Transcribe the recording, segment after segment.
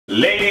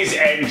Ladies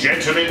and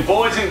gentlemen,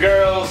 boys and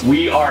girls,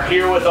 we are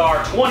here with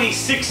our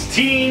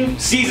 2016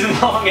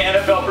 season-long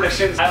NFL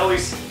predictions. I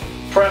always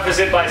preface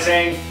it by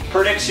saying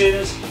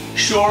predictions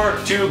sure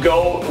to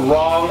go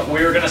wrong.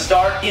 We're going to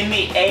start in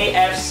the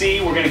AFC.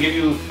 We're going to give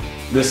you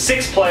the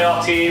 6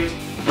 playoff teams,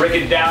 break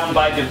it down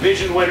by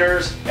division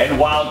winners and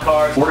wild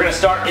cards. We're going to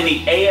start in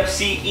the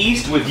AFC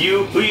East with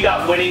you. Who you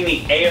got winning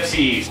the AFC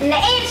East? In the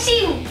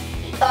AFC...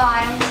 Oh,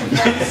 I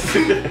almost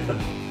said that.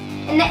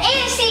 In the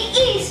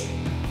AFC East,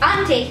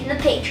 I'm taking the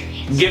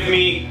Patriots. Give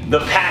me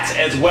the Pats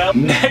as well.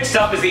 Next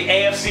up is the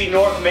AFC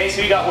North. Mace,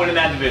 who you got winning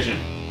that division?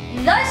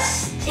 The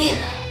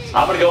Steelers.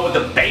 I'm going to go with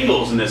the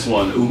Bengals in this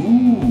one.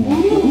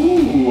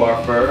 Ooh,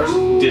 our first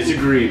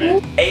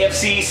disagreement.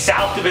 AFC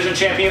South Division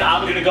champion,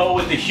 I'm going to go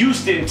with the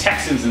Houston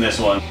Texans in this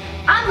one.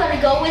 I'm going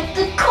to go with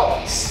the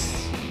Colts.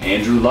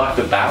 Andrew Luck,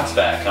 the bounce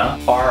back, huh?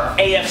 Our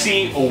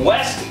AFC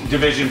West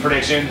Division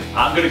prediction,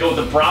 I'm going to go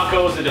with the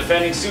Broncos, the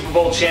defending Super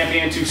Bowl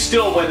champion, to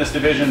still win this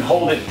division,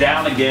 hold it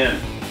down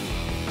again.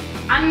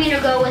 I'm going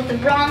to go with the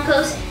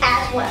Broncos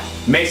as well.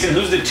 Mason,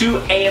 who's the 2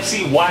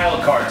 AFC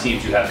wildcard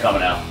teams you have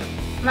coming out?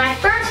 My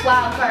first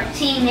wildcard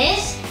team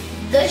is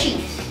the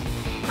Chiefs.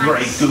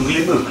 Great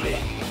googly moogly.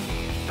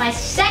 My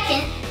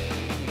second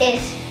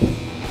is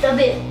the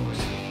Bills.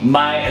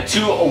 My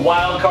 2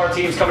 wildcard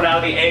teams coming out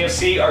of the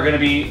AFC are going to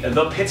be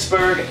the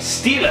Pittsburgh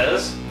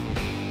Steelers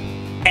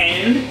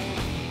and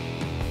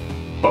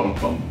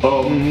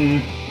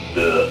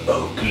the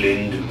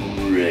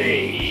Oakland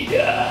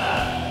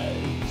Raiders.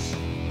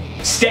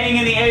 Staying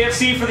in the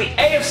AFC for the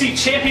AFC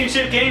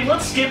Championship game,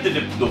 let's skip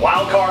the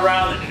wild card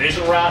round, the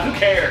divisional round, who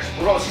cares?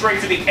 We're going straight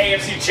to the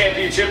AFC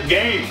Championship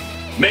game.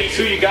 Mace,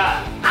 who you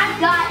got? I've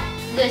got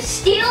the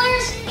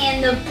Steelers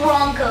and the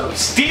Broncos.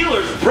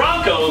 Steelers,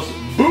 Broncos,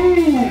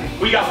 boom!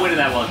 We got winning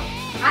that one.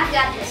 I've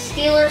got the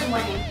Steelers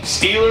winning.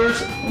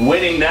 Steelers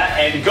winning that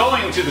and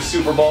going to the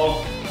Super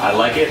Bowl. I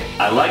like it.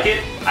 I like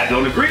it. I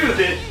don't agree with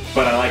it,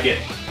 but I like it.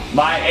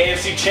 My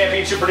AFC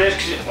Championship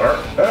prediction.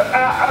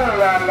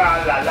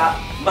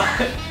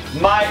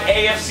 My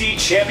AFC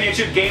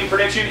Championship game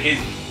prediction is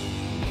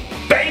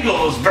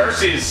Bengals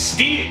versus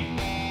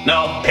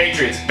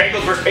Patriots.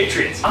 Bengals versus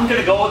Patriots. I'm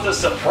gonna go with a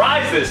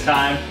surprise this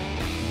time.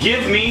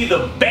 Give me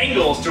the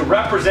Bengals to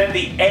represent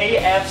the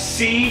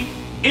AFC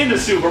in the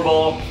Super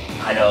Bowl.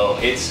 I know,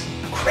 it's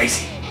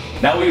crazy.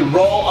 Now we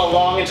roll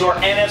along into our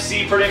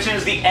NFC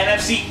predictions. The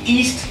NFC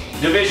East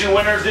division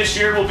winners this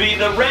year will be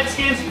the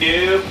Redskins.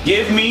 No.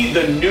 Give me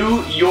the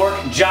New York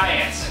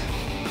Giants.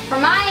 For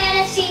my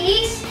NFC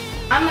East,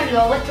 I'm going to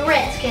go with the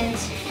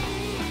Redskins.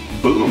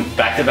 Boom.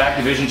 Back-to-back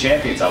division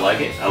champions. I like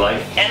it. I like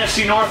it.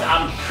 NFC North,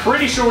 I'm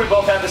pretty sure we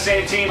both have the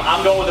same team.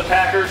 I'm going with the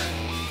Packers.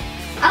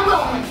 I'm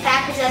going with the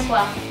Packers as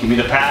well. Give me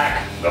the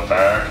Pack. The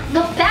Pack.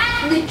 The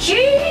Pack, the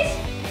cheese.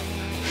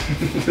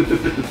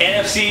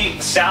 NFC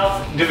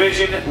South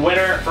Division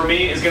winner for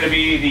me is going to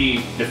be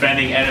the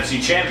defending NFC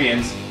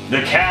champions,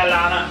 the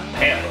Carolina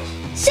Panthers.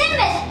 Same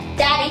as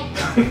Daddy.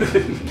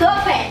 The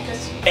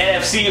Panthers.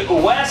 NFC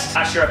West,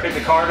 last year I picked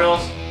the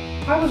Cardinals.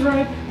 I was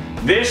right.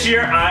 This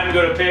year I'm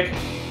going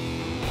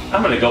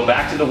to go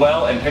back to the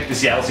well and pick the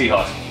Seattle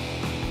Seahawks.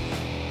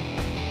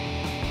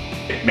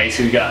 Mace,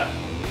 who you got?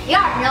 You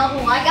already know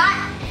who I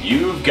got.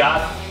 You've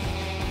got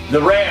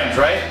the Rams,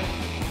 right?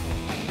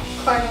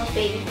 Cardinals,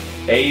 baby.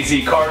 AZ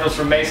Cardinals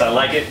from Mace, I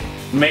like it.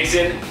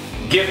 Mason,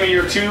 give me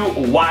your 2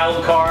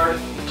 wild card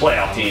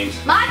playoff teams.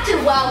 My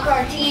 2 wild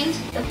card teams.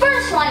 The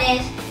first one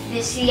is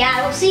the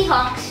Seattle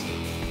Seahawks.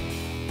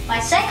 My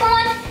second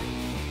one,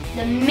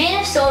 the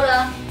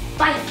Minnesota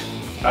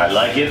Vikings. I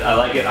like it, I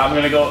like it. I'm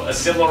going to go a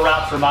similar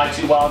route for my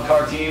 2 wild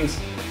card teams.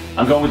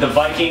 I'm going with the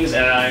Vikings,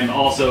 and I'm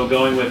also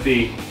going with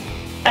the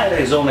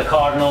Arizona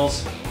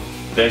Cardinals.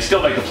 They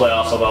still make the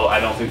playoffs, although I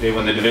don't think they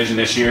win the division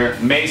this year.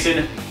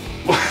 Mason,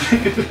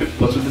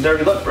 what's with the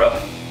dirty look, bro?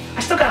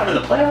 I still got them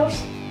in the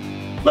playoffs.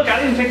 Look, I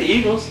didn't pick the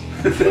Eagles.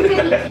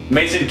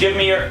 Mason, give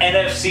me your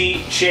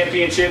NFC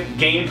Championship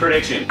game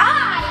prediction.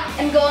 I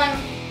am going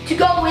to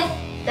go with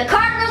the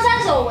Cardinals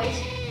as always.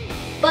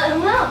 But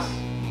who else?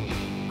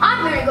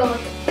 I'm going to go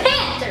with the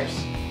Panthers.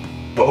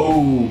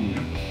 Boom.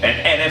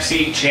 An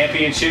NFC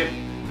Championship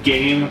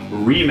game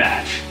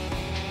rematch.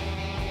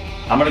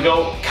 I'm going to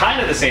go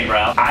kind of the same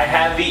route. I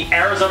have the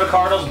Arizona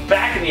Cardinals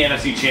back in the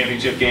NFC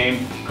Championship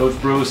game. Coach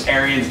Bruce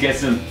Arians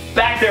gets them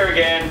back there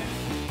again.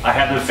 I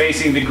have them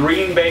facing the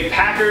Green Bay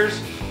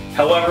Packers.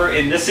 However,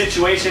 in this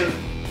situation,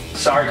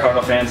 sorry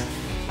Cardinal fans,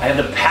 I have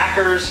the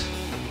Packers.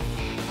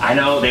 I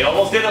know they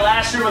almost did it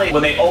last year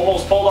when they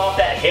almost pulled off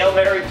that Hail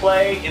Mary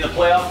play in the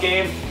playoff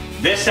game.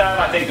 This time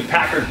I think the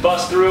Packers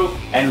bust through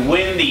and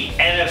win the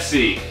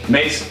NFC.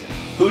 Mace,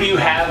 who do you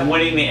have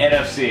winning the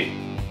NFC?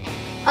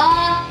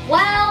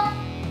 Well,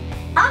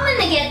 I'm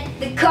gonna get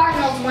the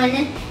Cardinals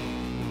winning.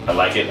 I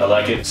like it, I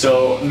like it.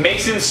 So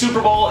Mason's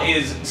Super Bowl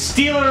is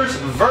Steelers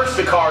versus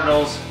the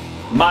Cardinals.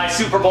 My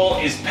Super Bowl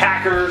is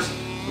Packers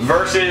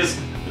versus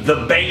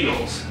the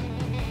Bengals.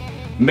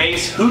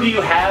 Mace, who do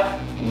you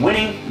have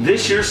winning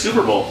this year's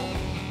Super Bowl?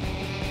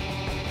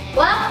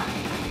 Well,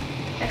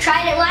 I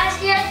tried it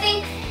last year, I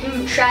think.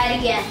 Try it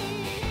again.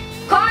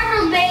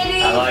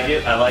 baby. I like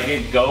it. I like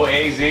it. Go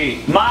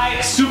AZ. My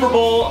Super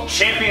Bowl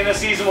champion this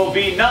season will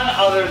be none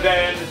other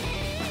than,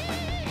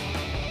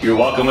 you're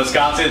welcome,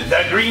 Wisconsin,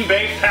 the Green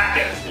Bay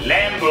Packers,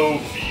 Lambeau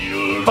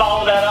Field.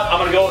 Follow that up. I'm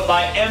going to go with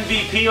my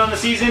MVP on the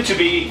season to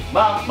be,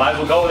 well, might as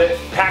well go with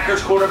it,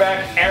 Packers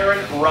quarterback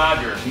Aaron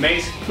Rodgers.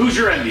 Mace, who's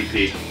your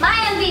MVP? My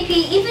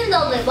MVP, even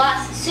though they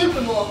lost the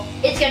Super Bowl,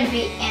 it's going to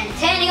be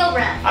Antonio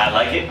Brown. I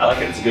like it. I like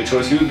it. It's a good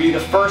choice. Who would be the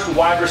first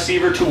wide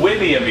receiver to win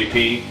the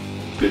MVP?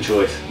 Good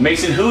choice.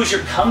 Mason, who is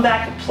your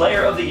comeback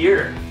player of the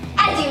year?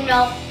 As you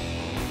know,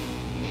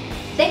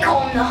 they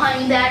call him the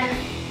Honey Badger.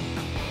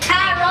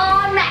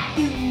 Tyrann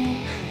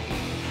Mathieu.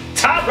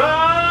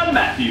 Tyrann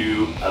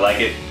Mathieu. I like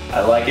it. I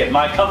like it.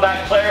 My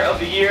comeback player of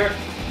the year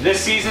this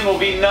season will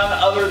be none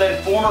other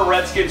than former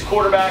Redskins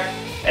quarterback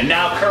and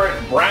now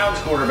current Browns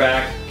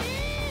quarterback,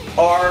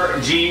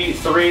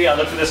 RG3. I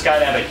look for this guy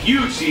to have a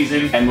huge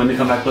season and win the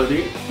comeback player of the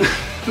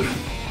year.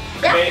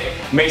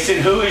 Yeah. Mason,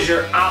 who is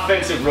your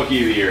offensive rookie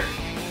of the year?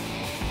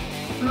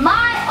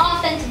 My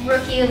offensive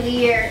rookie of the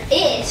year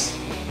is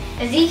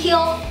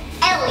Ezekiel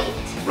Elliott.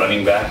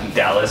 Running back,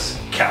 Dallas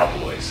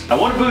Cowboys. I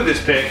want to boo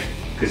this pick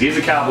because he is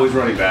a Cowboys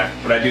running back,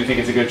 but I do think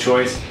it's a good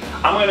choice.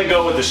 I'm going to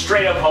go with the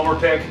straight up homer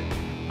pick.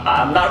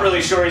 I'm not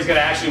really sure he's going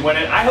to actually win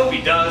it. I hope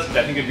he does because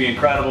I think it'd be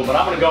incredible, but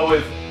I'm going to go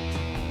with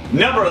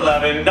number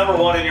 11,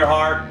 number 1 in your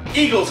heart,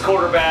 Eagles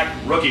quarterback,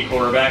 rookie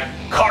quarterback,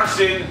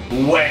 Carson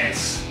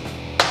Wentz.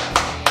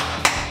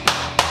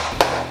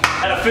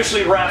 That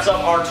officially wraps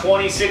up our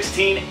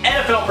 2016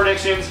 NFL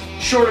predictions.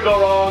 Sure to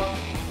go wrong.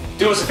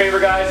 Do us a favor,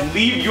 guys.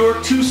 Leave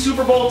your 2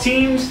 Super Bowl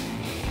teams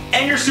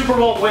and your Super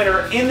Bowl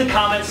winner in the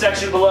comments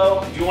section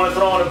below. If you want to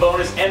throw in a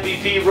bonus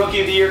MVP,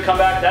 Rookie of the Year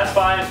comeback, that's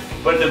fine.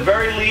 But at the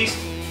very least,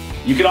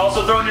 you can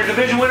also throw in your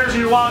division winners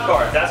and your wild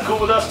cards. That's cool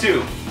with us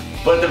too.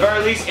 But at the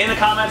very least, in the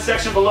comments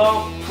section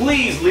below,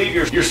 please leave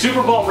your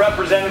Super Bowl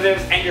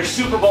representatives and your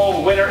Super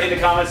Bowl winner in the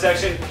comment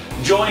section.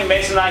 Join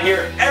Mason and I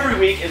here every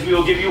week as we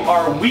will give you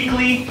our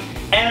weekly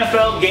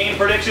NFL game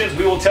predictions.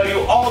 We will tell you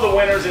all the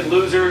winners and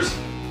losers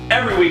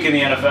every week in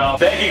the NFL.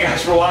 Thank you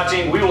guys for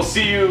watching. We will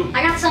see you.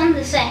 I got something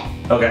to say.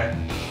 Okay.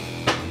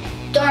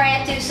 Don't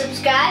forget to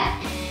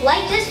subscribe,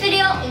 like this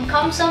video, and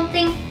comment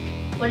something,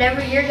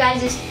 whatever your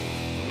guys'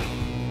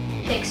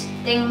 picks,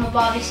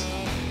 thingamabobbies,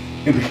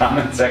 In the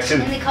comment section.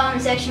 in the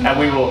comment section. And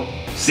we will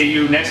see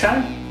you next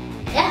time?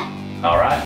 Yeah. All right.